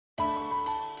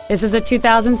This is a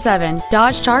 2007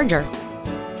 Dodge Charger.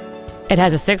 It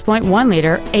has a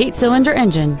 6.1-liter, 8-cylinder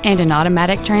engine and an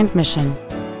automatic transmission.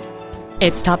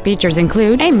 Its top features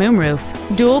include a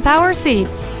moonroof, dual power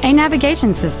seats, a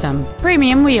navigation system,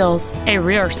 premium wheels, a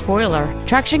rear spoiler,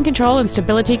 traction control and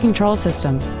stability control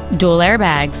systems, dual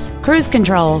airbags, cruise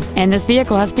control, and this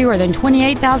vehicle has fewer than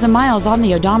 28,000 miles on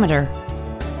the odometer.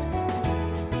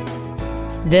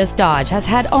 This Dodge has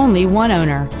had only one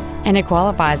owner, and it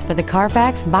qualifies for the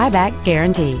Carfax buyback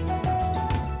guarantee.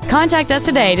 Contact us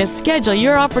today to schedule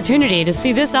your opportunity to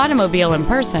see this automobile in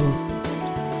person.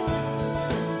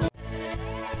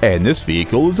 And this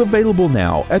vehicle is available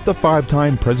now at the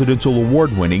 5-time Presidential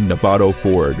Award-winning Novato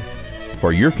Ford.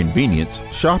 For your convenience,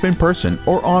 shop in person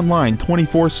or online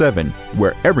 24/7,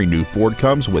 where every new Ford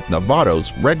comes with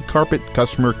Novato's red carpet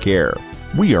customer care.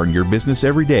 We earn your business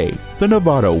every day, the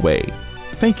Novato way.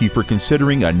 Thank you for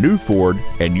considering a new Ford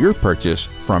and your purchase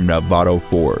from Novato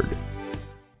Ford.